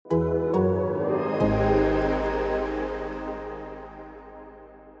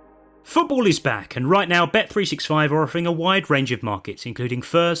Football is back, and right now Bet365 are offering a wide range of markets, including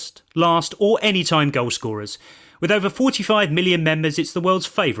first, last, or anytime goal scorers. With over 45 million members, it's the world's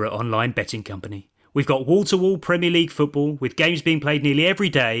favourite online betting company. We've got wall-to-wall Premier League football, with games being played nearly every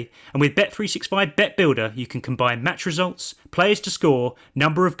day, and with Bet365 Bet Builder, you can combine match results, players to score,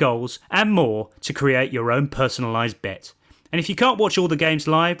 number of goals, and more to create your own personalised bet. And if you can't watch all the games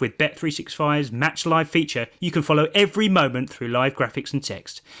live, with Bet365's Match Live feature, you can follow every moment through live graphics and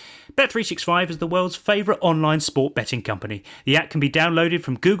text. Bet365 is the world's favourite online sport betting company. The app can be downloaded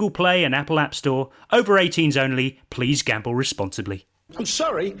from Google Play and Apple App Store. Over 18s only. Please gamble responsibly. I'm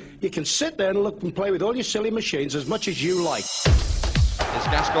sorry, you can sit there and look and play with all your silly machines as much as you like. Is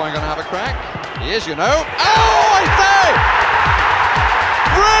Gascoigne going to have a crack? He is, you know. Oh, I say!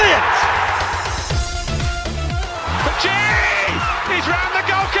 Brilliant! He's round the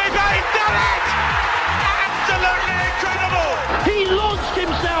goalkeeper, he's done it! Absolutely incredible! He launched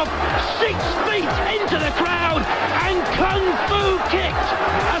himself 6 feet into the crowd and kung fu kicked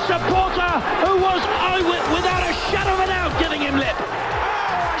a supporter who was without a shadow of a doubt giving him lip.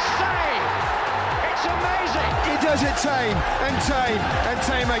 Oh, I say! It's amazing! He does it tame and tame and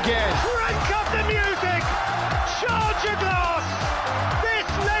tame again. Crank up the music! Charge your glass! This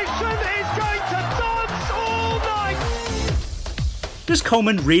nation is going to dance all night! Does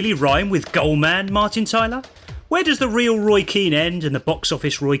Coleman really rhyme with goalman Martin Tyler? Where does the real Roy Keane end and the box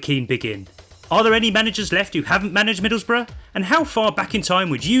office Roy Keane begin? Are there any managers left who haven't managed Middlesbrough? And how far back in time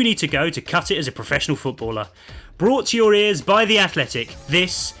would you need to go to cut it as a professional footballer? Brought to your ears by The Athletic,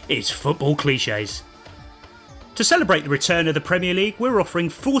 this is Football Clichés. To celebrate the return of the Premier League, we're offering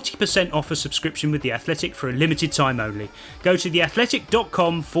 40% off a subscription with The Athletic for a limited time only. Go to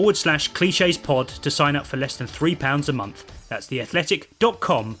theathletic.com/clichespod to sign up for less than £3 a month. That's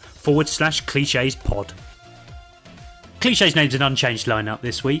theathletic.com/clichespod. Clichés names an unchanged lineup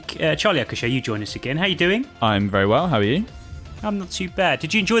this week. Charlie Uckershow, you join us again. How are you doing? I'm very well. How are you? I'm not too bad.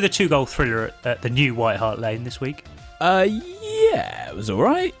 Did you enjoy the 2-goal thriller at the new White Hart Lane this week? Yeah, it was all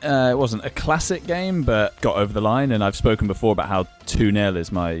right. It wasn't a classic game, but got over the line. And I've spoken before about how 2-0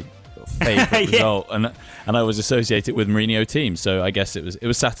 is my favourite result, and I always associate it with Mourinho team. So I guess it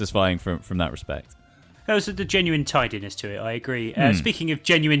was satisfying from that respect. There was the genuine tidiness to it. I agree. Speaking of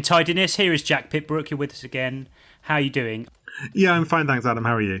genuine tidiness, here is Jack Pitbrook. You're with us again. How are you doing? Yeah, I'm fine, thanks, Adam.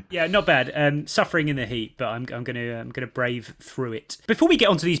 How are you? Yeah, not bad. Suffering in the heat, but I'm gonna brave through it. Before we get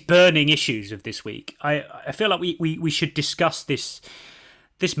onto these burning issues of this week, I feel like we should discuss this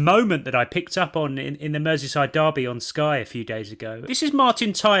moment that I picked up on in the Merseyside derby on Sky a few days ago. This is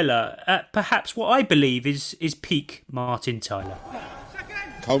Martin Tyler at perhaps what I believe is peak Martin Tyler.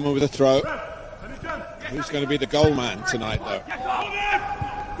 Coleman with a throw. Who's going to be the goal man tonight, though?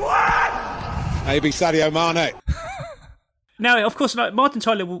 Maybe Sadio Mane. Now, of course, Martin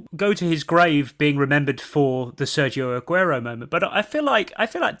Tyler will go to his grave being remembered for the Sergio Aguero moment, but I feel like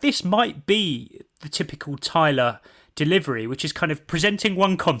this might be the typical Tyler delivery, which is kind of presenting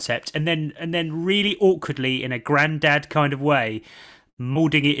one concept and then really awkwardly in a granddad kind of way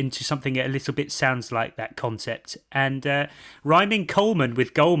moulding it into something that a little bit sounds like that concept, and rhyming Coleman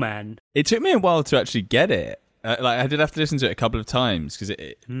with goalman. It took me a while to actually get it. I did have to listen to it a couple of times because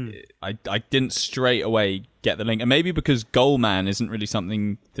I didn't straight away get the link, and maybe because goalman isn't really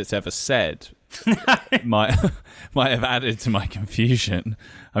something that's ever said. might have added to my confusion.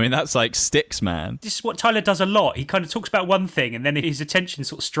 I mean, that's like sticks, man. This is what Tyler does a lot. He kind of talks about one thing and then his attention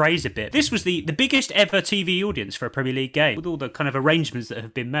sort of strays a bit. This was the biggest ever TV audience for a Premier League game. With all the kind of arrangements that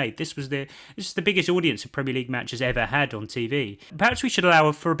have been made, this is the biggest audience a Premier League match has ever had on TV. Perhaps we should allow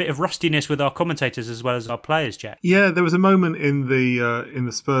for a bit of rustiness with our commentators as well as our players, Jack. Yeah, there was a moment in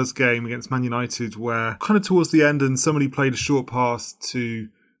the Spurs game against Man United where kind of towards the end and somebody played a short pass to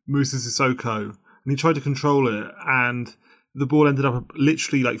Moussa Sissoko and he tried to control it and the ball ended up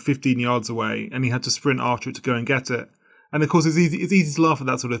literally like 15 yards away and he had to sprint after it to go and get it. And of course it's easy to laugh at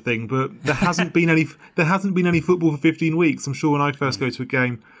that sort of thing, but there hasn't been any football for 15 weeks. I'm sure when I first go to a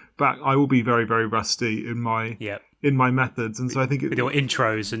game back, I will be very, very rusty in my methods, and so I think with your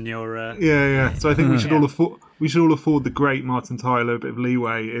intros and your So I think we should all afford the great Martin Tyler a bit of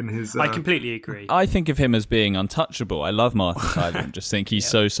leeway in his. I completely agree. I think of him as being untouchable. I love Martin Tyler and just think he's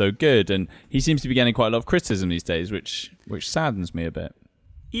so good, and he seems to be getting quite a lot of criticism these days, which saddens me a bit.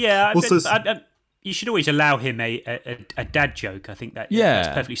 Yeah, you should always allow him a dad joke. I think that's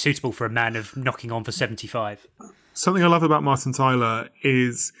perfectly suitable for a man of knocking on for 75. Something I love about Martin Tyler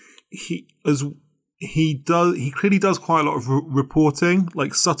is he clearly does quite a lot of reporting,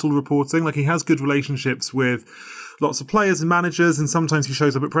 like subtle reporting. Like he has good relationships with lots of players and managers, and sometimes he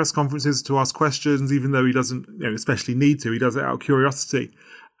shows up at press conferences to ask questions, even though he doesn't, especially need to. He does it out of curiosity.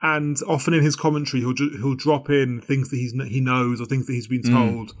 And often in his commentary, he'll drop in things that he knows or things that he's been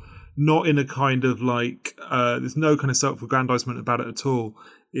told, not in a kind of like there's no kind of self-aggrandizement about it at all.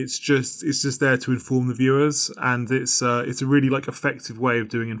 It's just there to inform the viewers, and it's a really like effective way of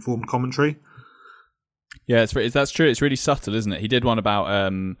doing informed commentary. Yeah, that's true. It's really subtle, isn't it? He did one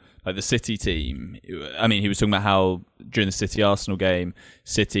about like the City team. I mean, he was talking about how during the City Arsenal game,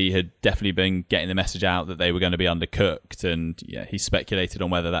 City had definitely been getting the message out that they were going to be undercooked, and yeah, he speculated on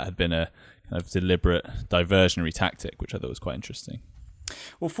whether that had been a kind of deliberate diversionary tactic, which I thought was quite interesting.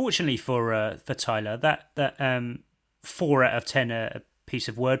 Well, fortunately for Tyler, that 4 out of 10 piece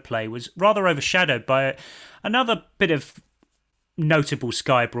of wordplay was rather overshadowed by another bit of notable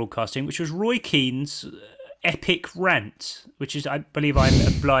Sky broadcasting, which was Roy Keane's epic rant, which is, I believe I'm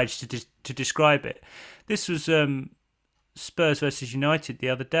obliged to describe it. This was Spurs versus United the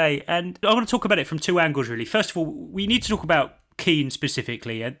other day, and I want to talk about it from 2 angles, really. First of all, we need to talk about Keane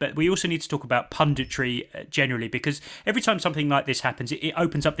specifically, but we also need to talk about punditry generally, because every time something like this happens, it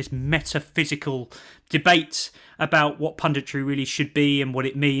opens up this metaphysical debate about what punditry really should be and what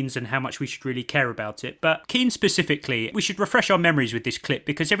it means and how much we should really care about it. But Keane specifically, we should refresh our memories with this clip,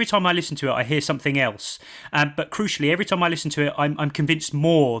 because every time I listen to it, I hear something else. But crucially, every time I listen to it, I'm convinced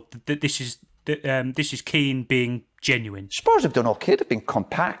more that this is Keane being genuine. Spurs have done okay. They've been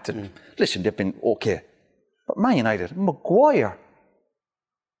compact and listen, they've been okay. But Man United, Maguire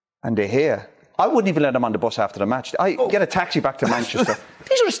and De Gea, I wouldn't even let them on the bus after the match. I get a taxi back to Manchester.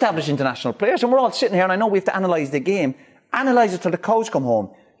 These are established international players, and we're all sitting here, and I know we have to analyse the game. Analyse it till the cows come home.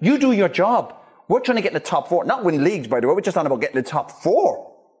 You do your job. We're trying to get in the top 4. Not win leagues, by the way. We're just on about getting in the top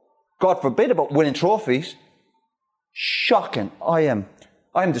 4. God forbid about winning trophies. Shocking. I am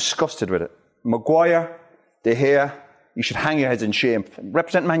disgusted with it. Maguire, De Gea, you should hang your heads in shame.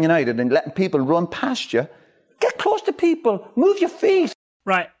 Represent Man United and letting people run past you. Get close to people. Move your feet.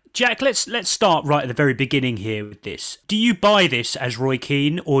 Right. Jack, let's start right at the very beginning here with this. Do you buy this as Roy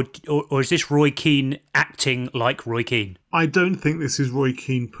Keane, or is this Roy Keane acting like Roy Keane? I don't think this is Roy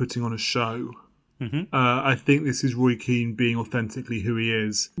Keane putting on a show. Mm-hmm. I think this is Roy Keane being authentically who he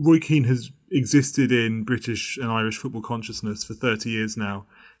is. Roy Keane has existed in British and Irish football consciousness for 30 years now.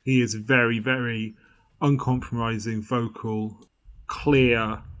 He is very, very uncompromising, vocal,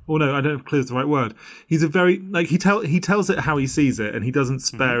 clear. Oh no, I don't know if clear is the right word. He's a very, like, he tells it how he sees it, and he doesn't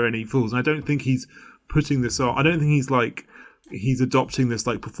spare any fools. And I don't think he's putting this on. I don't think he's adopting this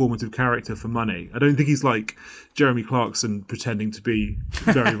like performative character for money. I don't think he's like Jeremy Clarkson pretending to be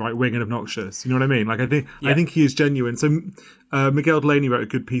very right wing and obnoxious. You know what I mean? Like I think he is genuine. So Miguel Delaney wrote a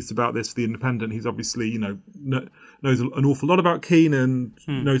good piece about this for The Independent. He's obviously knows an awful lot about Keane and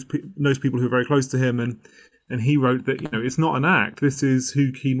knows people who are very close to him, and he wrote that it's not an act. This is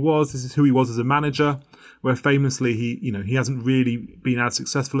who Keane was. This is who he was as a manager. Where famously he hasn't really been as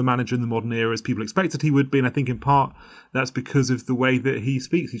successful a manager in the modern era as people expected he would be, and I think in part that's because of the way that he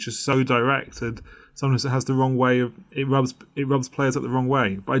speaks. He's just so direct, and sometimes it has the wrong way of it rubs players up the wrong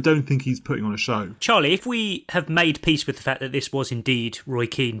way. But I don't think he's putting on a show. Charlie, if we have made peace with the fact that this was indeed Roy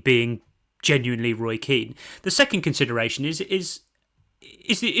Keane being genuinely Roy Keane, the second consideration is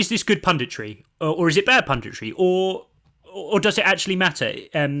this good punditry, or is it bad punditry, or does it actually matter?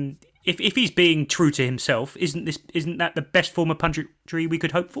 If he's being true to himself, isn't that the best form of punditry we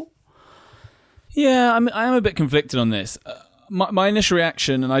could hope for? Yeah, I am a bit conflicted on this. My initial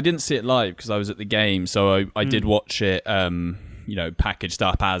reaction, and I didn't see it live because I was at the game, so I did watch it, packaged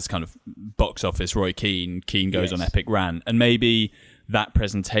up as kind of box office Roy Keane. Keane goes on epic rant, and maybe that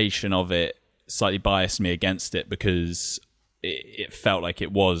presentation of it slightly biased me against it because it felt like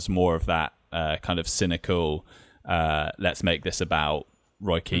it was more of that kind of cynical, let's make this about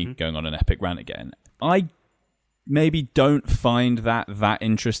Roy Keane going on an epic rant again. I maybe don't find that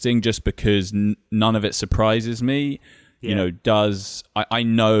interesting just because none of it surprises me. Yeah. I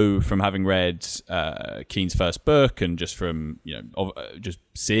know from having read Keane's first book and just from just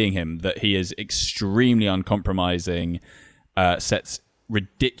seeing him that he is extremely uncompromising, sets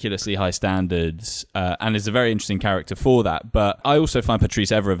ridiculously high standards, and is a very interesting character for that. But I also find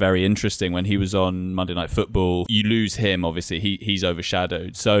Patrice Evra very interesting. When he was on Monday Night Football, you lose him, obviously he's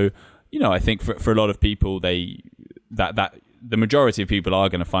overshadowed. So I think for a lot of people, that the majority of people are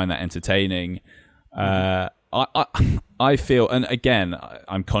going to find that entertaining. I feel, and again,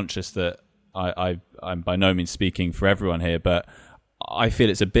 I'm conscious that I'm by no means speaking for everyone here, but I feel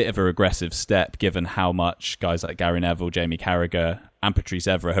it's a bit of a regressive step given how much guys like Gary Neville, Jamie Carragher and Patrice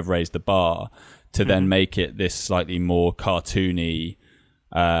Evra have raised the bar to then make it this slightly more cartoony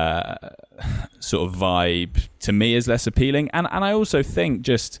sort of vibe. To me is less appealing. And I also think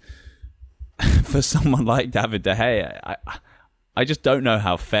just for someone like David De Gea, I just don't know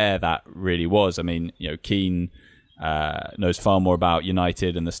how fair that really was. I mean, Keane knows far more about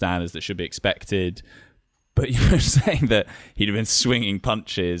United and the standards that should be expected. But you were saying that he'd have been swinging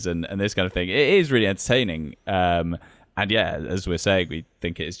punches and this kind of thing. It is really entertaining. And yeah, as we're saying, we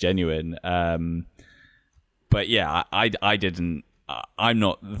think it is genuine. But yeah, I didn't. I'm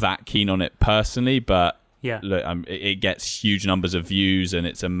not that keen on it personally, but yeah, look, it gets huge numbers of views and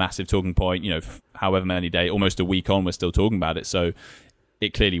it's a massive talking point. However many days, almost a week on, we're still talking about it. So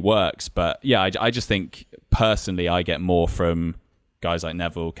it clearly works. But yeah, I just think personally, I get more from guys like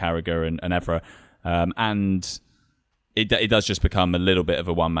Neville, Carragher, and Evra, and it does just become a little bit of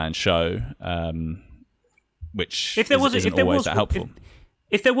a one-man show, which isn't always that helpful.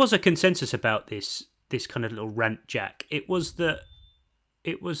 If there was a consensus about this kind of little rant, Jack, it was that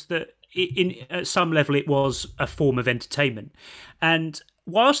at some level it was a form of entertainment. And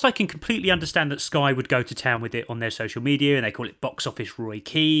whilst I can completely understand that Sky would go to town with it on their social media and they call it box office Roy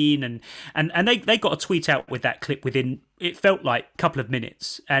Keane and they got a tweet out with that clip within, it felt like a couple of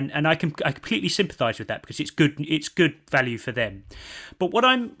minutes, and I completely sympathise with that because it's good value for them. But what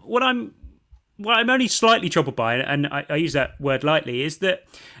I'm only slightly troubled by, and I use that word lightly, is that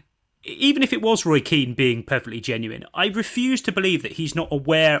even if it was Roy Keane being perfectly genuine, I refuse to believe that he's not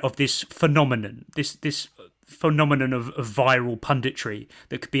aware of this phenomenon, this phenomenon of viral punditry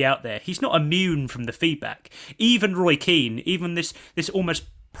that could be out there. He's not immune from the feedback. Even Roy Keane, even this almost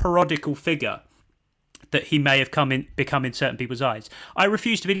parodical figure that he may have become in certain people's eyes, I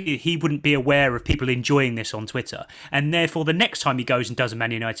refuse to believe he wouldn't be aware of people enjoying this on Twitter. And therefore, the next time he goes and does a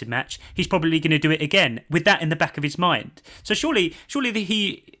Man United match, he's probably going to do it again with that in the back of his mind. So surely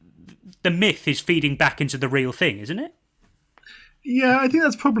the myth is feeding back into the real thing, isn't it? Yeah, I think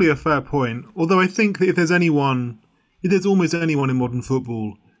that's probably a fair point. Although I think that if there's almost anyone in modern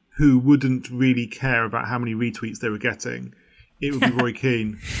football who wouldn't really care about how many retweets they were getting, it would be Roy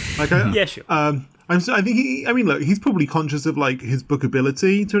Keane. Yeah, sure. Look, he's probably conscious of his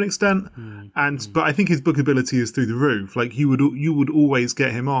bookability to an extent, but I think his bookability is through the roof. You would always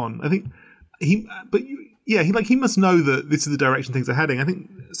get him on. I think he must know that this is the direction things are heading. I think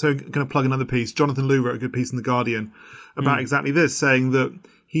so. I'm going to plug another piece. Jonathan Liew wrote a good piece in The Guardian about exactly this, saying that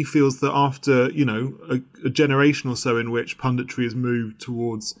he feels that after a generation or so in which punditry has moved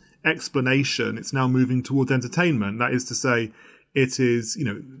towards explanation, it's now moving towards entertainment. That is to say, it is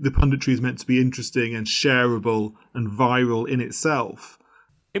the punditry is meant to be interesting and shareable and viral in itself.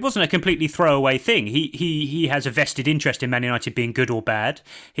 It wasn't a completely throwaway thing. He has a vested interest in Man United being good or bad.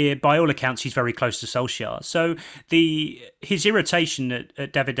 Here, by all accounts, he's very close to Solskjaer. So his irritation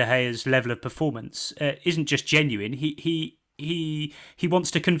at David De Gea's level of performance isn't just genuine. He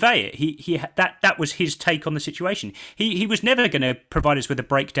wants to convey it. That was his take on the situation. He was never going to provide us with a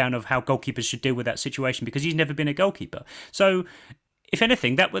breakdown of how goalkeepers should deal with that situation because he's never been a goalkeeper. So, if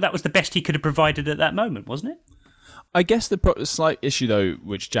anything, that was the best he could have provided at that moment, wasn't it? I guess the slight issue, though,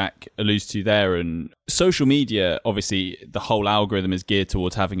 which Jack alludes to there, and social media, obviously, the whole algorithm is geared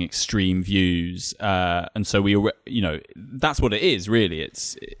towards having extreme views, and so that's what it is, really.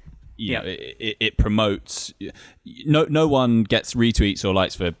 It promotes. No one gets retweets or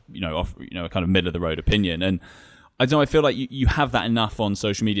likes for a kind of middle of the road opinion, and I don't know. I feel like you have that enough on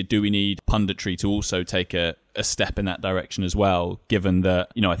social media. Do we need punditry to also take a step in that direction as well? Given that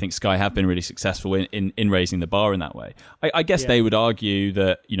I think Sky have been really successful in raising the bar in that way. I guess they would argue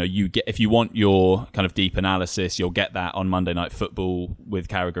that you get, if you want your kind of deep analysis, you'll get that on Monday Night Football with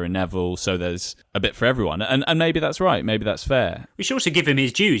Carragher and Neville. So there's a bit for everyone, and maybe that's right. Maybe that's fair. We should also give him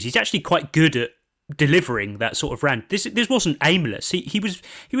his dues. He's actually quite good at delivering that sort of rant. This wasn't aimless. He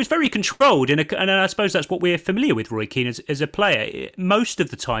was very controlled, and I suppose that's what we're familiar with Roy Keane as a player. Most of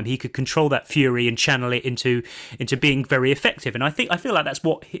the time, he could control that fury and channel it into being very effective. And I feel like that's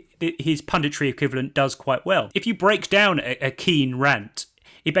what his punditry equivalent does quite well. If you break down a Keane rant,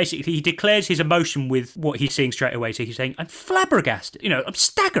 he declares his emotion with what he's seeing straight away. So he's saying, I'm flabbergasted, I'm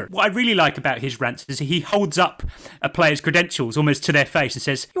staggered. What I really like about his rants is he holds up a player's credentials almost to their face and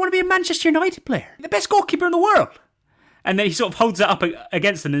says, you want to be a Manchester United player? You're the best goalkeeper in the world. And then he sort of holds that up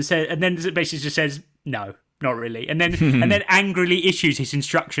against them and then basically just says, no, not really. And then angrily issues his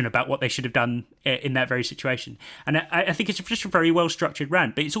instruction about what they should have done in that very situation. And I think it's just a very well-structured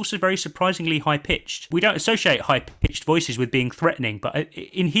rant, but it's also very surprisingly high-pitched. We don't associate high-pitched voices with being threatening, but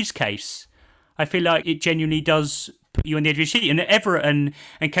in his case, I feel like it genuinely does put you on the edge of your seat. And Everett and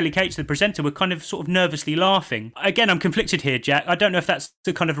Kelly Cates, the presenter, were kind of sort of nervously laughing. Again, I'm conflicted here, Jack. I don't know if that's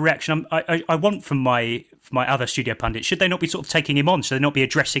the kind of reaction I want from my other studio pundits. Should they not be sort of taking him on? Should they not be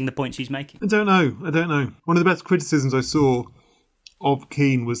addressing the points he's making? I don't know. One of the best criticisms I saw of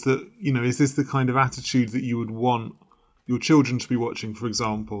Keane was that, is this the kind of attitude that you would want your children should be watching, for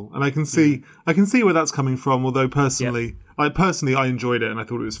example. And I can see where that's coming from. Although personally, I enjoyed it and I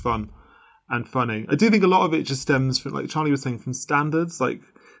thought it was fun and funny. I do think a lot of it just stems from, like Charlie was saying, from standards, like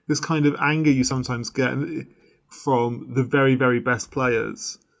this kind of anger you sometimes get from the very, very best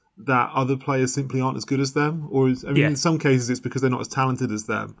players that other players simply aren't as good as them. In some cases it's because they're not as talented as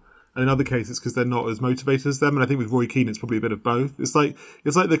them. And in other cases, because they're not as motivated as them. And I think with Roy Keane, it's probably a bit of both. It's like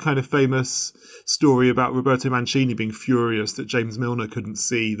the kind of famous story about Roberto Mancini being furious that James Milner couldn't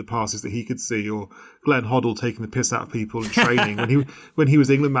see the passes that he could see, or Glenn Hoddle taking the piss out of people in training when he was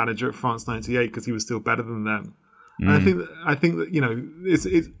England manager at France '98 because he was still better than them. And I think that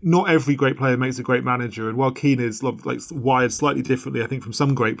it's not every great player makes a great manager. And while Keane is wired slightly differently, I think from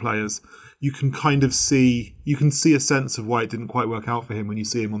some great players, you can see a sense of why it didn't quite work out for him when you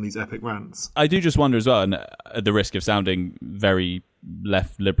see him on these epic rants. I do just wonder as well, and at the risk of sounding very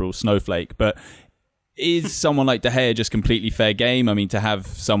left liberal snowflake, but is someone like De Gea just completely fair game? I mean, to have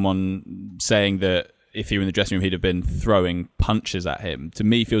someone saying that if he were in the dressing room, he'd have been throwing punches at him, to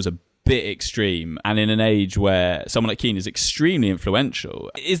me feels a bit extreme. And in an age where someone like Keane is extremely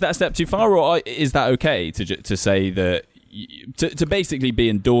influential, is that a step too far, or is that okay to say that, to basically be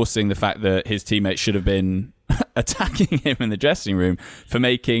endorsing the fact that his teammates should have been attacking him in the dressing room for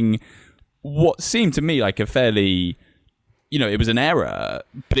making what seemed to me like a fairly, it was an error,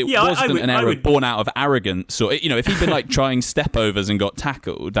 but it wasn't an error born out of arrogance, or if he'd been like trying stepovers and got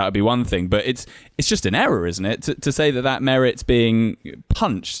tackled, that would be one thing. But it's just an error, isn't it? To say that merits being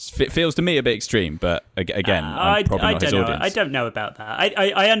punched, it feels to me a bit extreme. But again, I'm probably not his audience. I don't know about that.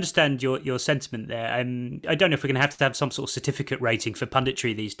 I understand your sentiment there. I don't know if we're going to have some sort of certificate rating for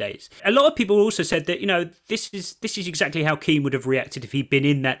punditry these days. A lot of people also said that this is exactly how Keane would have reacted if he'd been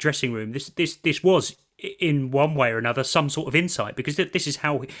in that dressing room. This was, in one way or another, some sort of insight, because this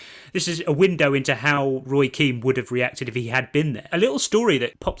is a window into how Roy Keane would have reacted if he had been there. A little story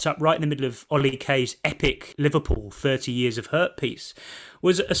that popped up right in the middle of Ollie Kay's epic Liverpool 30 Years of Hurt piece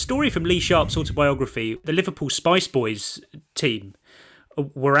was a story from Lee Sharp's autobiography. The Liverpool Spice Boys team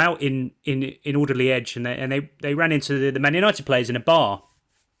were out in Alderley Edge, and they ran into the Man United players in a bar,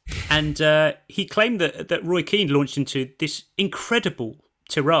 and he claimed that Roy Keane launched into this incredible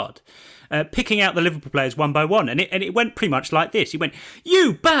tirade, picking out the Liverpool players one by one, and it went pretty much like this. He went,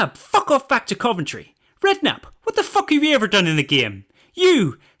 "You, Bab, fuck off back to Coventry. Redknapp, what the fuck have you ever done in the game?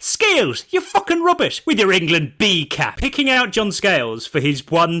 You, Scales, you're fucking rubbish with your England B cap." Picking out John Scales for his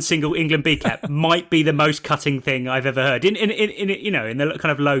one single England B cap might be the most cutting thing I've ever heard in the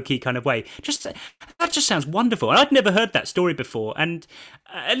kind of low key kind of way. That just sounds wonderful. And I'd never heard that story before, and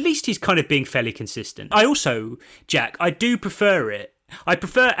at least he's kind of being fairly consistent. I also, Jack, I do prefer it. I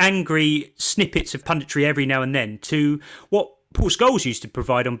prefer angry snippets of punditry every now and then to what Paul Scholes used to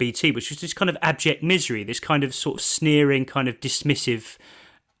provide on BT, which was this kind of abject misery, this kind of sort of sneering, kind of dismissive,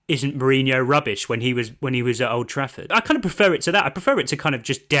 isn't Mourinho rubbish when he was at Old Trafford. I kind of prefer it to that. I prefer it to kind of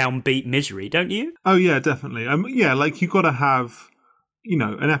just downbeat misery, don't you? Oh yeah, definitely. Like you've got to have,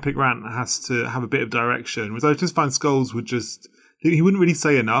 an epic rant has to have a bit of direction. Whereas I just find Scholes he wouldn't really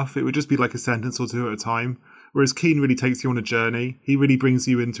say enough. It would just be like a sentence or two at a time. Whereas Keane really takes you on a journey. He really brings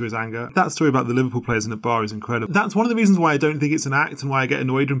you into his anger. That story about the Liverpool players in a bar is incredible. That's one of the reasons why I don't think it's an act, and why I get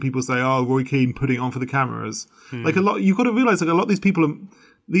annoyed when people say, "Oh, Roy Keane putting it on for the cameras." Like you've got to realise, like a lot of these people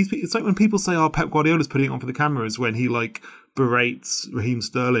it's like when people say, "Oh, Pep Guardiola's putting it on for the cameras," when he like berates Raheem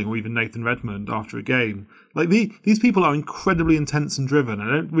Sterling or even Nathan Redmond after a game. Like these people are incredibly intense and driven.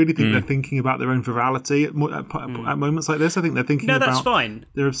 I don't really think they're thinking about their own virality at moments like this. I think they're thinking about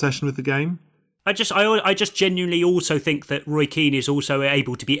their obsession with the game. I just genuinely also think that Roy Keane is also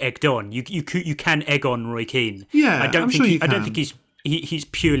able to be egged on. You can egg on Roy Keane. Yeah, I don't think he's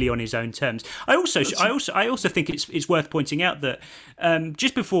purely on his own terms. I also think it's worth pointing out that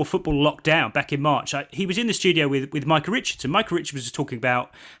just before football locked down back in March, he was in the studio with Micah Richards, and Micah Richards was talking about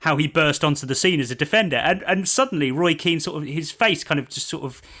how he burst onto the scene as a defender, and suddenly Roy Keane sort of, his face kind of just sort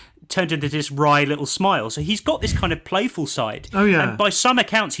of turned into this wry little smile. So he's got this kind of playful side. Oh yeah. And by some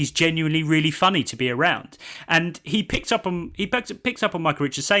accounts, he's genuinely really funny to be around. And he picks up on Michael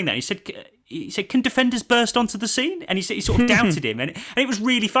Richards saying that. He said, "Can defenders burst onto the scene?" And he sort of doubted him, and it was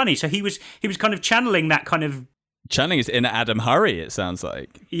really funny. So he was kind of channeling that kind of. Channeling is in Adam Hurrey, it sounds like.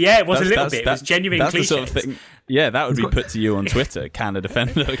 Yeah, it was a little bit. It was genuine That's cliches. The sort of thing. Yeah, that would be put to you on Twitter. Can a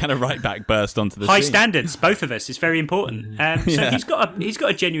defender kind of right back burst onto the high scene? Standards, both of us. It's very important. So he's got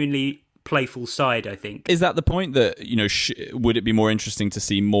a genuinely playful side, I think. Is that the point that would it be more interesting to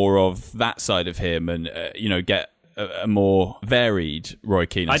see more of that side of him, and get a more varied Roy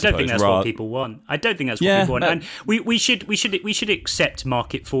Keane. I don't think that's what people want. I don't think that's what people want. And we should accept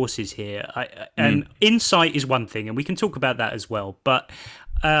market forces here. And insight is one thing, and we can talk about that as well. But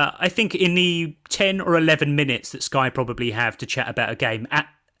I think in the 10 or 11 minutes that Sky probably have to chat about a game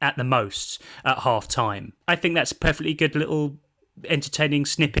at the most at half time, I think that's a perfectly good little entertaining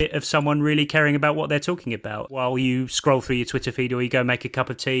snippet of someone really caring about what they're talking about while you scroll through your Twitter feed or you go make a cup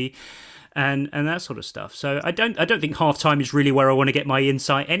of tea and that sort of stuff. So I don't think half time is really where I want to get my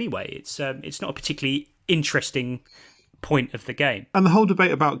insight anyway. It's not a particularly interesting point of the game. And the whole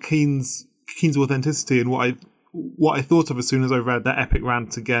debate about Keane's authenticity and what I thought of as soon as I read that epic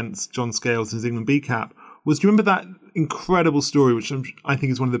rant against John Scales and his England B cap was, do you remember that incredible story, which I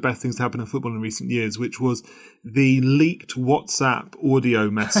think is one of the best things to happen in football in recent years, which was the leaked WhatsApp audio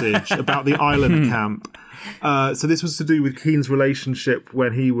message about the Ireland camp. So this was to do with Keane's relationship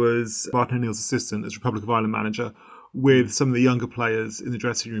when he was Martin O'Neill's assistant as Republic of Ireland manager with some of the younger players in the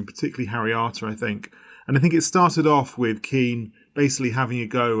dressing room, particularly Harry Arter, I think. And I think it started off with Keane basically having a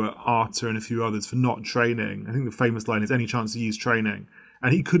go at Arter and a few others for not training. I think the famous line is, any chance to use training.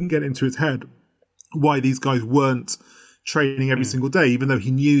 And he couldn't get into his head why these guys weren't training every single day, even though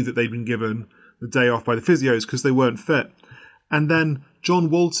he knew that they'd been given the day off by the physios because they weren't fit. And then John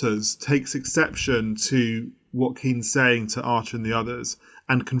Walters takes exception to what Keane's saying to Archer and the others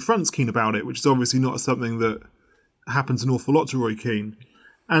and confronts Keane about it, which is obviously not something that happens an awful lot to Roy Keane.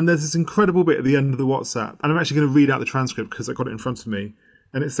 And there's this incredible bit at the end of the WhatsApp, and I'm actually going to read out the transcript because I got it in front of me.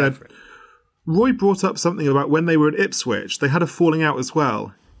 And it said, Roy brought up something about when they were at Ipswich. They had a falling out as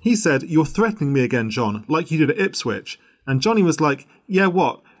well. He said, "You're threatening me again, John, like you did at Ipswich." And Johnny was like, "Yeah,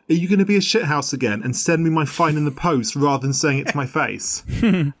 what? Are you going to be a shithouse again and send me my fine in the post rather than saying it to my face?"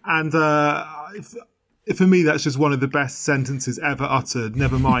 And for me, that's just one of the best sentences ever uttered,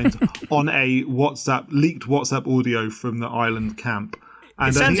 never mind on a leaked WhatsApp audio from the Ireland camp. And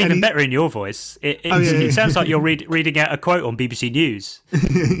it sounds even better in your voice. It sounds like you're reading out a quote on BBC News.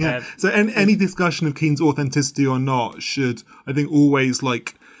 So any discussion of Keane's authenticity or not should, I think, always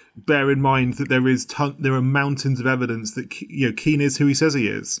bear in mind that there are mountains of evidence that Keane is who he says he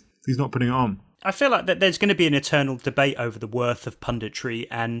is. He's not putting it on. I feel like that there's going to be an eternal debate over the worth of punditry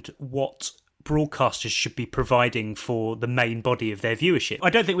and what broadcasters should be providing for the main body of their viewership. I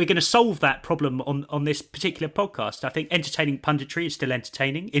don't think we're going to solve that problem on this particular podcast. I think entertaining punditry is still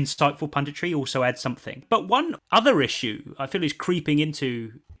entertaining. Insightful punditry also adds something. But one other issue I feel is creeping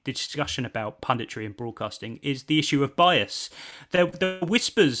into the discussion about punditry and broadcasting is the issue of bias. There were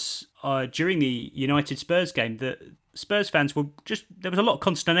whispers during the United Spurs game that Spurs fans there was a lot of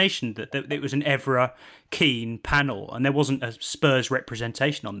consternation that it was an Evra Keane panel and there wasn't a Spurs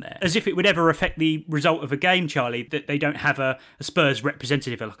representation on there. As if it would ever affect the result of a game, Charlie, that they don't have a Spurs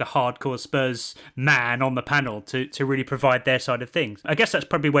representative, like a hardcore Spurs man on the panel to really provide their side of things. I guess that's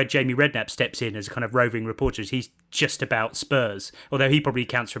probably where Jamie Redknapp steps in as a kind of roving reporter. He's just about Spurs, although he probably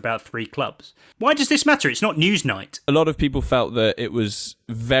counts for about 3 clubs. Why does this matter? It's not Newsnight. A lot of people felt that it was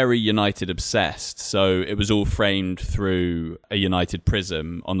very United obsessed, so it was all framed through a United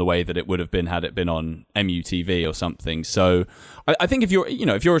prism on the way that it would have been had it been on MUTV or something. So I think if you're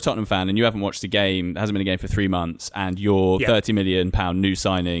a Tottenham fan and you haven't watched a game, hasn't been a game for 3 months, and your £30 million new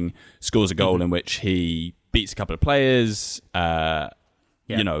signing scores a goal in which he beats a couple of players, and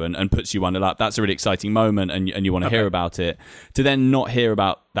puts you 1-0 up, that's a really exciting moment, and you want to hear about it. To then not hear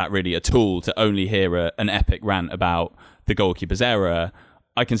about that really at all, to only hear an epic rant about the goalkeeper's error,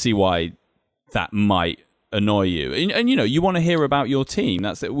 I can see why that might annoy you. And you want to hear about your team.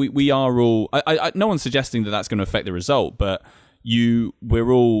 That's that. We are all. No one's suggesting that that's going to affect the result, but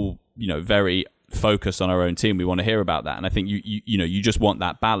we're all very focused on our own team. We want to hear about that, and I think you just want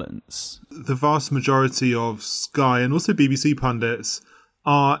that balance. The vast majority of Sky and also BBC pundits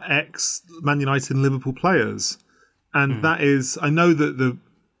are ex-Man United and Liverpool players, and that is, I know that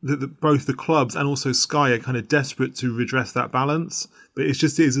both the clubs and also Sky are kind of desperate to redress that balance, but it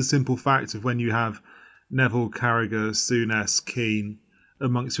is a simple fact of when you have Neville, Carragher, Souness, Keane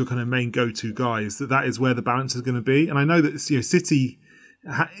amongst your kind of main go-to guys, that is where the balance is going to be. And I know that City,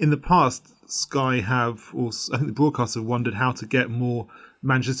 in the past, Sky have, or I think the broadcasters have wondered how to get more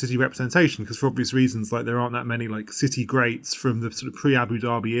Manchester City representation, because for obvious reasons, there aren't that many City greats from the sort of pre-Abu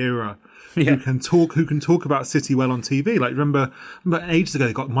Dhabi era who can talk about City well on TV. Remember ages ago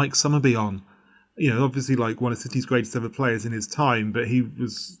they got Mike Summerby on. Obviously one of City's greatest ever players in his time, but he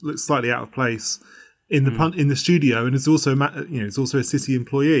looked slightly out of place in the studio, and is also a City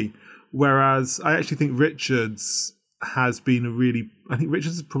employee. Whereas I actually think Richards has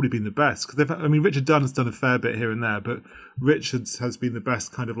probably been the best, because Richard Dunn has done a fair bit here and there, but Richards has been the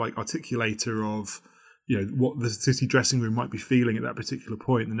best kind of articulator of what the City dressing room might be feeling at that particular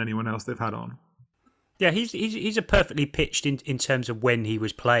point than anyone else they've had on. Yeah, he's a perfectly pitched in terms of when he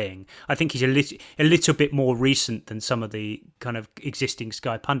was playing. I think he's a little bit more recent than some of the kind of existing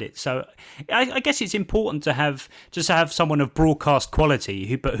Sky pundits. So I guess it's important to have someone of broadcast quality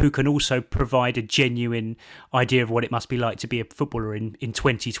who can also provide a genuine idea of what it must be like to be a footballer in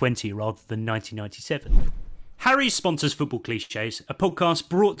 2020 rather than 1997. Harry's sponsors Football Clichés, a podcast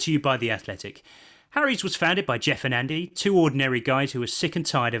brought to you by The Athletic. Harry's was founded by Jeff and Andy, two ordinary guys who were sick and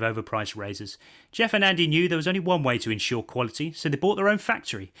tired of overpriced razors. Jeff and Andy knew there was only one way to ensure quality, so they bought their own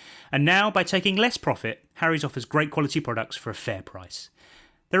factory. And now, by taking less profit, Harry's offers great quality products for a fair price.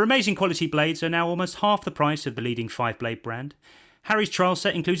 Their amazing quality blades are now almost half the price of the leading 5-blade brand. Harry's trial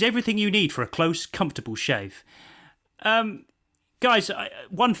set includes everything you need for a close, comfortable shave. Guys,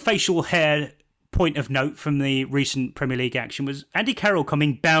 one facial hair point of note from the recent Premier League action was Andy Carroll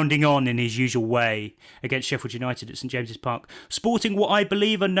coming bounding on in his usual way against Sheffield United at St James's Park, sporting what I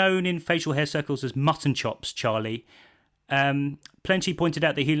believe are known in facial hair circles as mutton chops, Charlie. Plenty pointed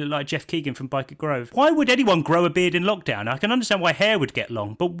out that he looked like Jeff Keegan from Byker Grove. Why would anyone grow a beard in lockdown? I can understand why hair would get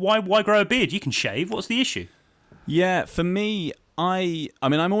long, but why grow a beard? You can shave. What's the issue? Yeah, for me, I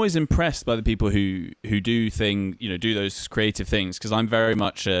mean, I'm always impressed by the people who do those creative things, because I'm very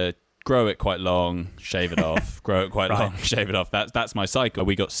much a grow it quite long, shave it off, grow it quite long, shave it off. That's my cycle.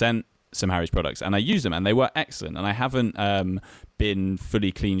 We got sent some Harry's products and I use them and they were excellent. And I haven't been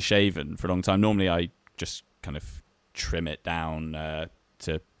fully clean shaven for a long time. Normally I just kind of trim it down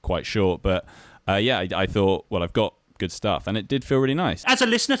to quite short. But I thought, well, I've got good stuff, and it did feel really nice. As a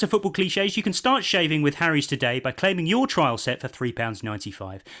listener to Football Clichés, you can start shaving with Harry's today by claiming your trial set for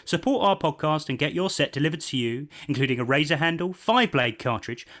 £3.95. Support our podcast and get your set delivered to you, including a razor handle, 5-blade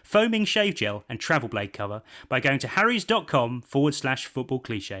cartridge, foaming shave gel, and travel blade cover by going to harrys.com/football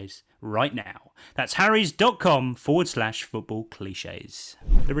clichés right now. That's harrys.com/football clichés.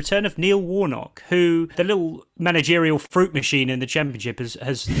 The return of Neil Warnock, who the little managerial fruit machine in the Championship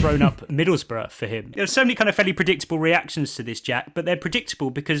has thrown up Middlesbrough for him. There's so many kind of fairly predictable reactions to this, Jack, but they're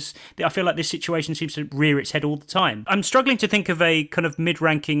predictable because I feel like this situation seems to rear its head all the time. I'm struggling to think of a kind of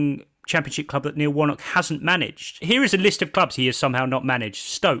mid-ranking Championship club that Neil Warnock hasn't managed. Here is a list of clubs he has somehow not managed.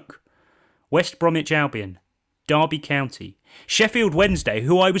 Stoke, West Bromwich Albion, Derby County, Sheffield Wednesday,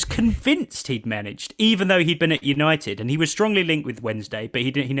 who I was convinced he'd managed, even though he'd been at United, and he was strongly linked with Wednesday, but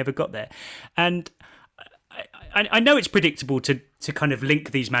he never got there. And I know it's predictable to kind of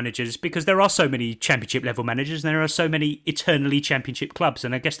link these managers because there are so many Championship level managers and there are so many eternally Championship clubs,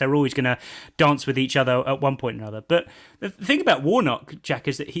 and I guess they're always going to dance with each other at one point or another. But the thing about Warnock, Jack,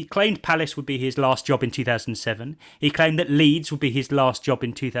 is that he claimed Palace would be his last job in 2007. He claimed that Leeds would be his last job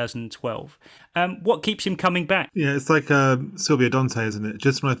in 2012. What keeps him coming back? Yeah, it's like Silvio Dante, isn't it?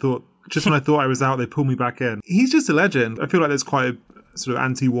 Just when I thought I was out, they pulled me back in. He's just a legend. I feel like there's quite a sort of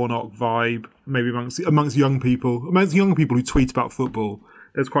anti-Warnock vibe, maybe amongst young people who tweet about football.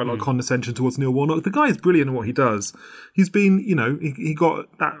 There's quite a lot of condescension towards Neil Warnock. The guy is brilliant at what he does. He's been, he got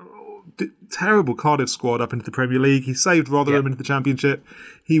that terrible Cardiff squad up into the Premier League. He saved Rotherham into the Championship.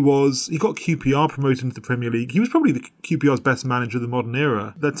 He got QPR promoted into the Premier League. He was probably the QPR's best manager of the modern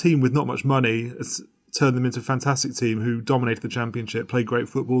era. Their team with not much money turned them into a fantastic team who dominated the Championship, played great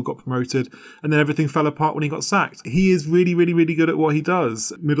football, got promoted, and then everything fell apart when he got sacked. He is really, really, really good at what he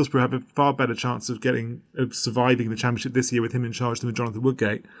does. Middlesbrough have a far better chance of surviving the Championship this year with him in charge than with Jonathan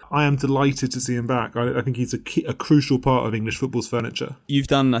Woodgate. I am delighted to see him back. I think he's a crucial part of English football's furniture. You've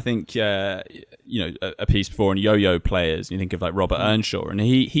done, I think, a piece before on yo-yo players. You think of like Robert Earnshaw, and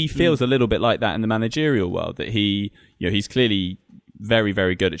he feels a little bit like that in the managerial world. That he's clearly very,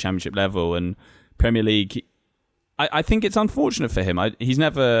 very good at Championship level, and Premier League, I think it's unfortunate for him. He's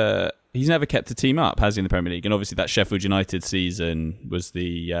never kept a team up, has he, in the Premier League? And obviously that Sheffield United season was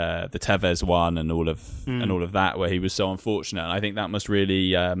the Tevez one and all of that, where he was so unfortunate. And I think that must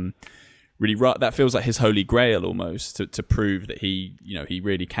really that feels like his holy grail almost to prove that he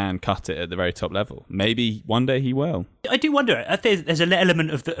really can cut it at the very top level. Maybe one day he will. I do wonder. There's an element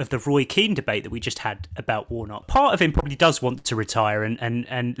of the Roy Keane debate that we just had about Warnock. Part of him probably does want to retire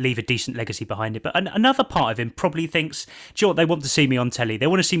and leave a decent legacy behind it, but another part of him probably thinks, do you know what, they want to see me on telly. They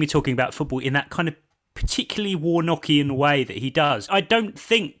want to see me talking about football in that kind of particularly Warnockian way that he does. I don't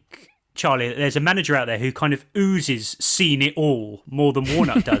think, Charlie, there's a manager out there who kind of oozes seen it all more than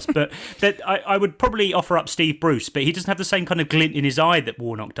Warnock does. But that I would probably offer up Steve Bruce, but he doesn't have the same kind of glint in his eye that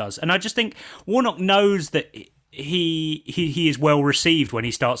Warnock does. And I just think Warnock knows that he is well received when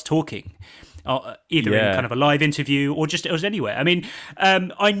he starts talking. either in kind of a live interview or just anywhere. I mean,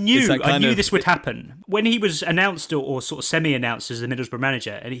 I knew this would happen when he was announced or sort of semi-announced as the Middlesbrough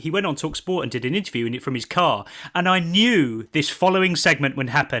manager, and he went on TalkSport and did an interview in it from his car, and I knew this following segment would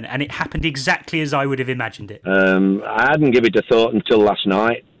happen, and it happened exactly as I would have imagined it. I hadn't given it a thought until last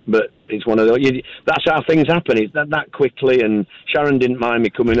night. But it's one of those. That's how things happen. It's that quickly. And Sharon didn't mind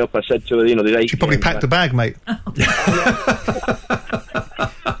me coming up. I said to her, there's 8. She probably packed the bag, mate.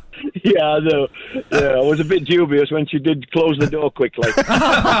 Yeah, I know. Yeah, I was a bit dubious when she did close the door quickly.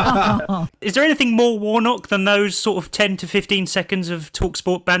 Is there anything more Warnock than those sort of 10 to 15 seconds of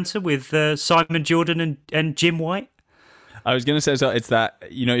TalkSport banter with Simon Jordan and Jim White? I was going to say, so it's that,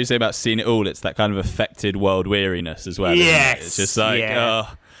 you say about seeing it all, it's that kind of affected world weariness as well. Yes. It? It's just like,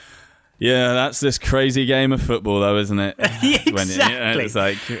 yeah, that's this crazy game of football, though, isn't it? Exactly. It's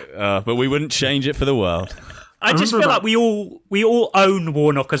like, but we wouldn't change it for the world. I just feel like we all own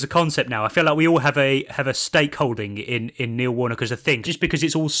Warnock as a concept now. I feel like we all have a stakeholding in Neil Warnock as a thing, just because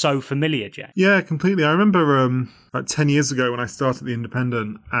it's all so familiar, Jack. Yeah, completely. I remember about 10 years ago when I started The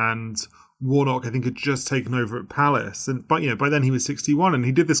Independent, and Warnock, I think, had just taken over at Palace, and by then he was 61, and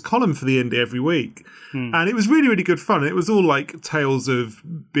he did this column for the Indy every week, and it was really, really good fun. It was all like tales of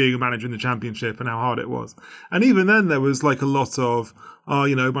being a manager in the Championship and how hard it was. And even then, there was like a lot of,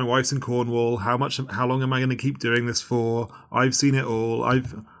 my wife's in Cornwall. How long am I going to keep doing this for? I've seen it all.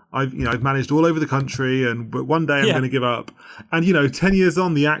 I've managed all over the country, but one day I'm going to give up. And 10 years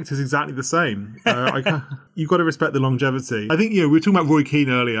on, the act is exactly the same. You've got to respect the longevity. I think we were talking about Roy Keane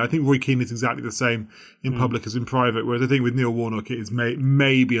earlier. I think Roy Keane is exactly the same in public as in private. Whereas I think with Neil Warnock, it is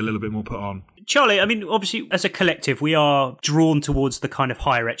maybe a little bit more put on. Charlie, I mean, obviously, as a collective, we are drawn towards the kind of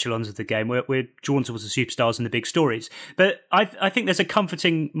higher echelons of the game. We're drawn towards the superstars and the big stories. But I think there's a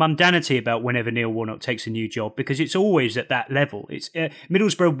comforting mundanity about whenever Neil Warnock takes a new job, because it's always at that level. It's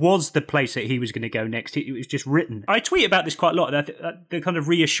Middlesbrough was the place that he was going to go next. It was just written. I tweet about this quite a lot, the kind of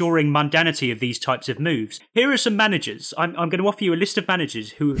reassuring mundanity of these types of moves. Here are some managers. I'm going to offer you a list of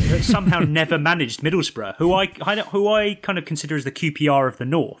managers who have somehow never managed Middlesbrough, who I kind of consider as the QPR of the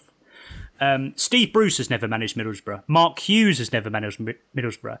North. Steve Bruce has never managed Middlesbrough. Mark Hughes has never managed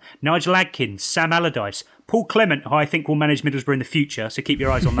Middlesbrough. Nigel Adkins, Sam Allardyce, Paul Clement, who I think will manage Middlesbrough in the future, so keep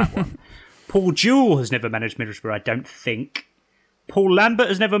your eyes on that one. Paul Jewell has never managed Middlesbrough, I don't think. Paul Lambert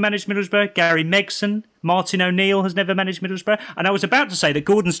has never managed Middlesbrough. Gary Megson, Martin O'Neill has never managed Middlesbrough. And I was about to say that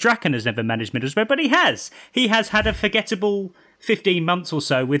Gordon Strachan has never managed Middlesbrough, but he has. He has had a forgettable 15 months or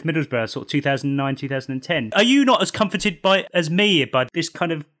so with Middlesbrough, sort of 2009, 2010. Are you not as comforted as me by this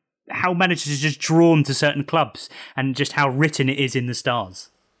kind of how managers are just drawn to certain clubs and just how written it is in the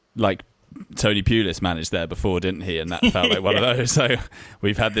stars? Like Tony Pulis managed there before, didn't he? And that felt like one of those. So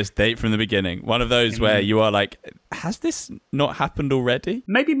we've had this date from the beginning. One of those where you are like, has this not happened already?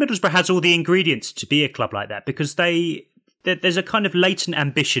 Maybe Middlesbrough has all the ingredients to be a club like that, because there's a kind of latent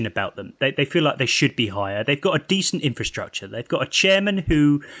ambition about them. They feel like they should be higher. They've got a decent infrastructure. They've got a chairman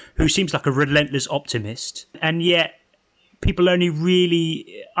who seems like a relentless optimist, and yet people only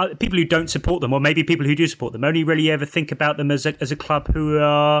really, people who don't support them, or maybe people who do support them, only really ever think about them as a club who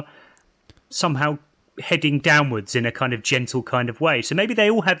are somehow heading downwards in a kind of gentle kind of way. So maybe they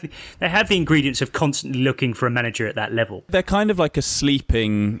have the ingredients of constantly looking for a manager at that level. They're kind of like a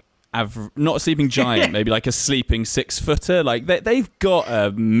sleeping, not a sleeping giant, maybe like a sleeping 6-footer. Like they've got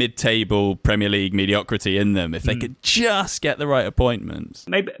a mid-table Premier League mediocrity in them if they could just get the right appointments.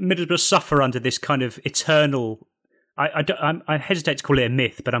 Maybe Middlesbrough suffer under this kind of eternal, I hesitate to call it a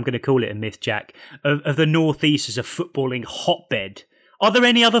myth, but I'm going to call it a myth, Jack, of the North East as a footballing hotbed. Are there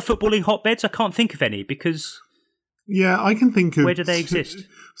any other footballing hotbeds? I can't think of any, because... Yeah, I can think of... Where do they exist?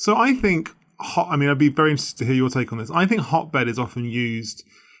 So I think... I'd be very interested to hear your take on this. I think hotbed is often used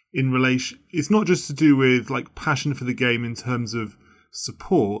in relation... It's not just to do with like passion for the game in terms of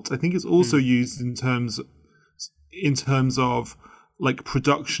support. I think it's also used in terms of like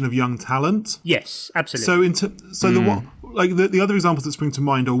production of young talent. Yes, absolutely. The other examples that spring to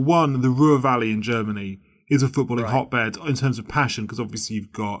mind are, one, the Ruhr Valley in Germany is a footballing hotbed in terms of passion, because obviously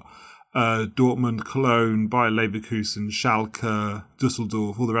you've got Dortmund, Cologne, Bayer Leverkusen, Schalke,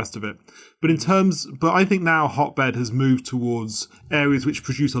 Dusseldorf, all the rest of it. But I think now hotbed has moved towards areas which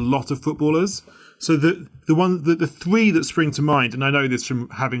produce a lot of footballers. So the three that spring to mind, and I know this from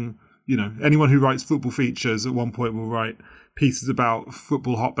having, anyone who writes football features at one point will write pieces about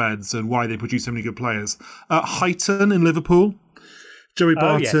football hotbeds and why they produce so many good players. Huyton in Liverpool. Joey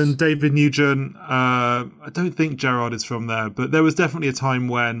Barton, David Nugent. I don't think Gerrard is from there, but there was definitely a time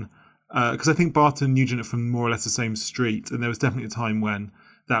when, because I think Barton and Nugent are from more or less the same street, and there was definitely a time when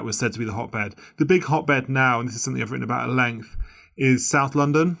that was said to be the hotbed. The big hotbed now, and this is something I've written about at length, is South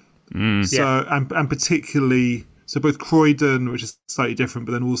London. So and particularly, so both Croydon, which is slightly different,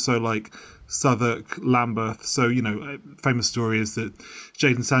 but then also like Southwark, Lambeth. So, you know, famous story is that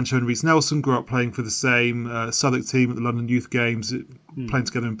Jadon Sancho and Reece Nelson grew up playing for the same Southwark team at the London Youth Games, playing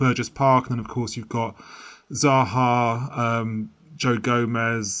together in Burgess Park. And then, of course, you've got Zaha, Joe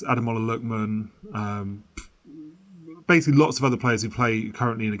Gomez, Ademola Lookman, basically lots of other players who play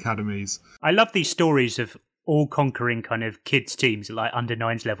currently in academies. I love these stories of all-conquering kind of kids teams at like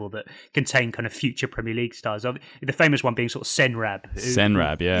under-9s level that contain kind of future Premier League stars. The famous one being sort of Senrab.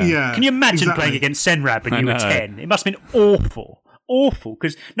 Senrab, yeah. Can you imagine playing against Senrab when you were 10? It must have been awful. Awful,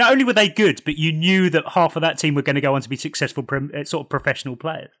 because not only were they good, but you knew that half of that team were going to go on to be successful sort of professional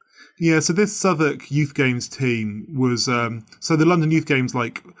players. Yeah, so this Southwark Youth Games team was... so the London Youth Games,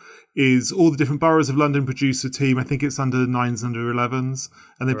 like, is all the different boroughs of London produce a team. I think it's under 9s, under 11s,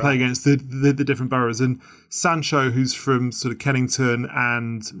 and they play against the different boroughs. And Sancho, who's from sort of Kennington,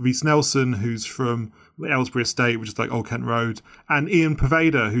 and Reece Nelson, who's from Aylesbury Estate, which is like Old Kent Road, and Ian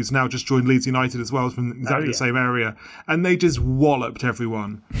Poveda, who's now just joined Leeds United as well, from exactly the same area. And they just walloped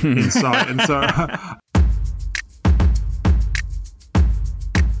everyone inside. And so...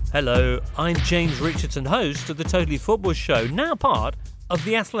 Hello, I'm James Richardson, host of the Totally Football Show, now part of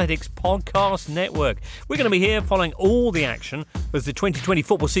the Athletics Podcast Network. We're going to be here following all the action as the 2020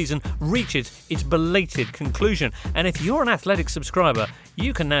 football season reaches its belated conclusion. And if you're an Athletics subscriber,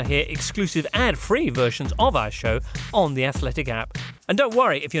 you can now hear exclusive ad-free versions of our show on the Athletic app. And don't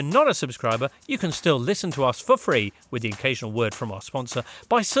worry, if you're not a subscriber, you can still listen to us for free with the occasional word from our sponsor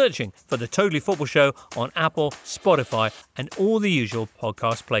by searching for the Totally Football Show on Apple, Spotify, and all the usual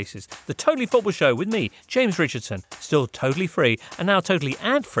podcast places. The Totally Football Show with me, James Richardson, still totally free and now totally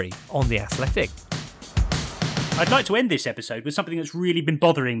ad-free on The Athletic. I'd like to end this episode with something that's really been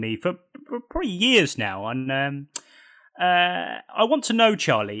bothering me for probably years now. And I want to know,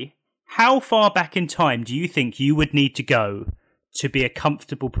 Charlie, how far back in time do you think you would need to go to be a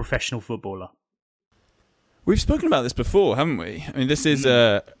comfortable professional footballer? We've spoken about this before, haven't we? I mean, this is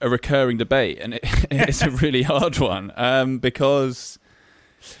a recurring debate, and it's a really hard one because...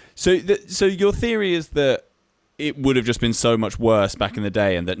 So your theory is that it would have just been so much worse back in the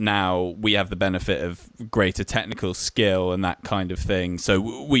day, and that now we have the benefit of greater technical skill and that kind of thing.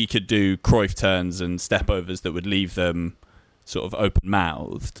 So we could do Cruyff turns and step-overs that would leave them sort of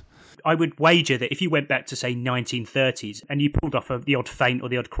open-mouthed. I would wager that if you went back to, say, 1930s and you pulled off the odd feint or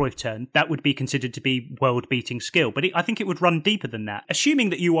the odd Cruyff turn, that would be considered to be world-beating skill. But I think it would run deeper than that. Assuming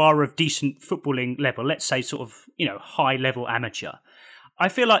that you are of decent footballing level, let's say sort of, high-level amateur, I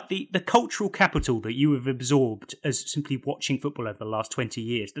feel like the cultural capital that you have absorbed as simply watching football over the last 20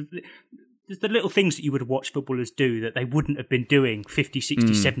 years, the little things that you would watch footballers do that they wouldn't have been doing 50,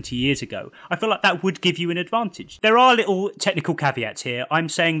 60, 70 years ago, I feel like that would give you an advantage. There are little technical caveats here. I'm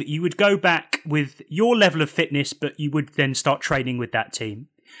saying that you would go back with your level of fitness, but you would then start training with that team.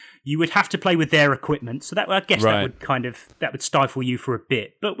 You would have to play with their equipment, so that I guess that would stifle you for a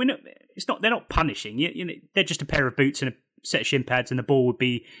bit. But they're not punishing. They're just a pair of boots and a set of shin pads, and the ball would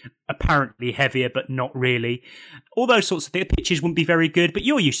be apparently heavier, but not really. All those sorts of things. Pitches wouldn't be very good, but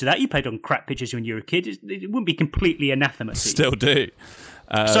you're used to that. You played on crap pitches when you were a kid. It wouldn't be completely anathema to you. Still do.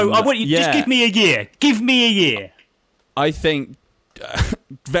 So I want you just give me a year. Give me a year. I think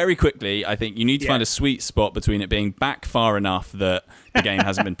very quickly, I think you need to find a sweet spot between it being back far enough that the game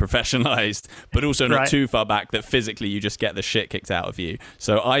hasn't been professionalised, but also not too far back that physically you just get the shit kicked out of you.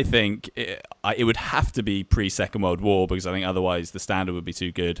 So I think it would have to be pre-Second World War, because I think otherwise the standard would be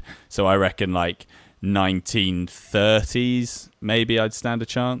too good. So I reckon like 1930s, maybe I'd stand a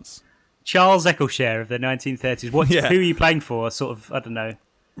chance. Charles Eccleshare of the 1930s. Who are you playing for? Sort of, I don't know.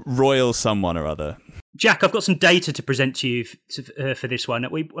 Royal someone or other. Jack, I've got some data to present to you for this one.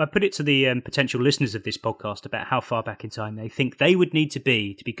 I put it to the potential listeners of this podcast about how far back in time they think they would need to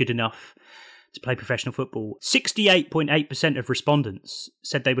be good enough to play professional football. 68.8% of respondents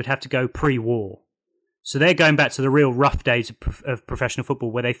said they would have to go pre-war. So they're going back to the real rough days of professional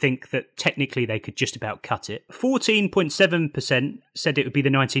football, where they think that technically they could just about cut it. 14.7% said it would be the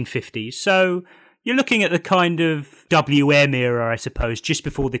 1950s. So you're looking at the kind of WM era, I suppose, just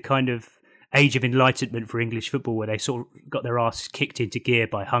before the kind of age of enlightenment for English football, where they sort of got their asses kicked into gear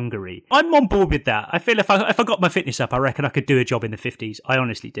by Hungary. I'm on board with that. I feel if I got my fitness up, I reckon I could do a job in the 50s. I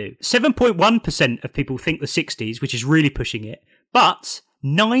honestly do. 7.1% of people think the 60s, which is really pushing it. But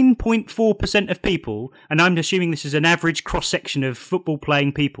 9.4% of people, and I'm assuming this is an average cross-section of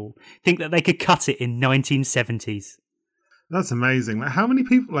football-playing people, think that they could cut it in 1970s. That's amazing. Like, how many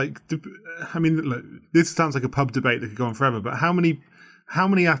people, this sounds like a pub debate that could go on forever, but how many how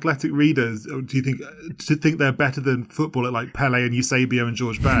many athletic readers do you think they're better than football at like Pele and Eusebio and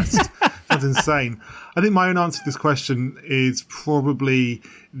George Best? That's insane. I think my own answer to this question is probably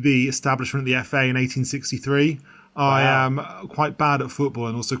the establishment of the FA in 1863. Wow. I am quite bad at football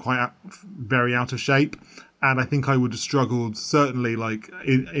and also very out of shape. And I think I would have struggled certainly like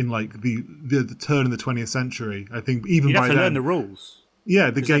in like the turn of the 20th century. I think even you'd by have to then, learn the rules.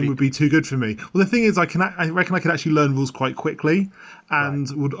 Yeah, the game would be too good for me. Well, the thing is, I reckon I could actually learn rules quite quickly, and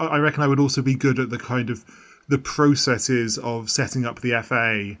I reckon I would also be good at the kind of the processes of setting up the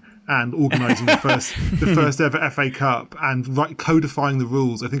FA and organising the first ever FA Cup and codifying the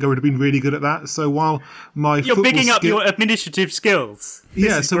rules. I think I would have been really good at that. So while you're bigging up your administrative skills.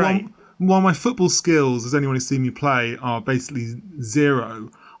 Yeah, so while my football skills, as anyone who's seen me play, are basically zero,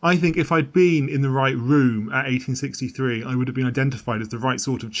 I think if I'd been in the right room at 1863, I would have been identified as the right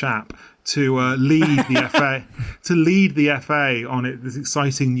sort of chap to lead the FA on this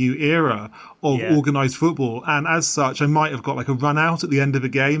exciting new era of organised football. And as such, I might have got like a run out at the end of a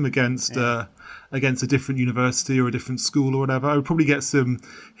game against a different university or a different school or whatever. I would probably get some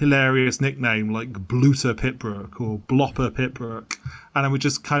hilarious nickname like Bluter Pitbrook or Blopper Pitbrook. And I would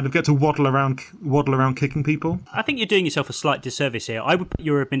just kind of get to waddle around kicking people. I think you're doing yourself a slight disservice here. I would put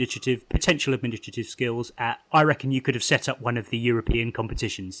your potential administrative skills at, I reckon you could have set up one of the European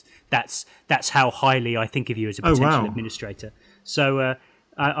competitions. That's how highly I think of you as a potential administrator. So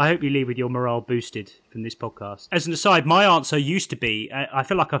I hope you leave with your morale boosted from this podcast. As an aside, my answer used to be, I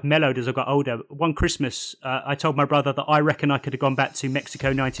feel like I've mellowed as I got older. One Christmas, I told my brother that I reckon I could have gone back to Mexico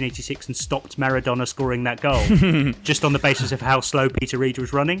 1986 and stopped Maradona scoring that goal, just on the basis of how slow Peter Reid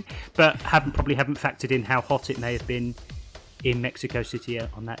was running, but probably haven't factored in how hot it may have been in Mexico City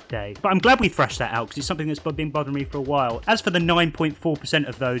on that day. But I'm glad we thrashed that out because it's something that's been bothering me for a while. As for the 9.4%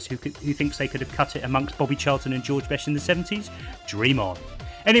 of those who thinks they could have cut it amongst Bobby Charlton and George Best in the 70s, dream on.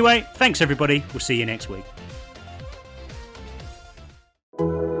 Anyway, thanks everybody. We'll see you next week.